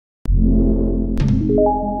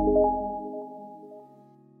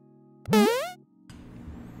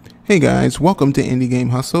Hey guys, welcome to Indie Game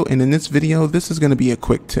Hustle, and in this video, this is going to be a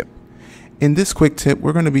quick tip. In this quick tip,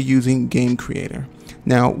 we're going to be using Game Creator.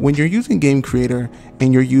 Now, when you're using Game Creator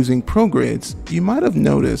and you're using ProGrids, you might have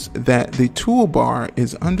noticed that the toolbar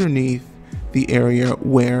is underneath the area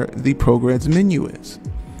where the ProGrids menu is.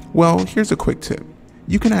 Well, here's a quick tip.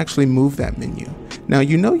 You can actually move that menu. Now,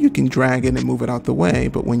 you know you can drag it and move it out the way,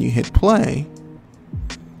 but when you hit play,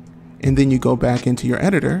 and then you go back into your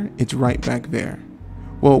editor, it's right back there.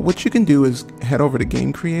 Well, what you can do is head over to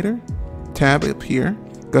Game Creator, tab up here,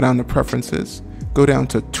 go down to Preferences, go down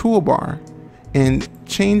to Toolbar, and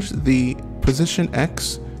change the position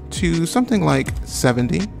X to something like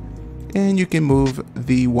 70. And you can move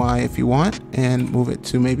the Y if you want and move it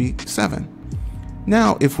to maybe 7.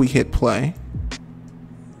 Now, if we hit play,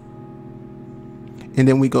 and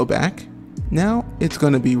then we go back, now it's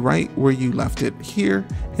going to be right where you left it here,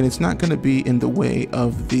 and it's not going to be in the way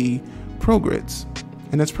of the ProGrids.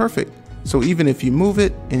 And that's perfect. So even if you move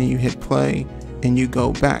it and you hit play and you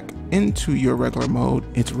go back into your regular mode,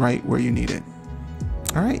 it's right where you need it.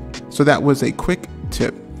 All right, so that was a quick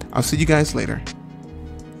tip. I'll see you guys later.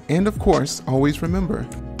 And of course, always remember,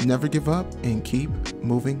 never give up and keep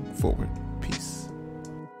moving forward.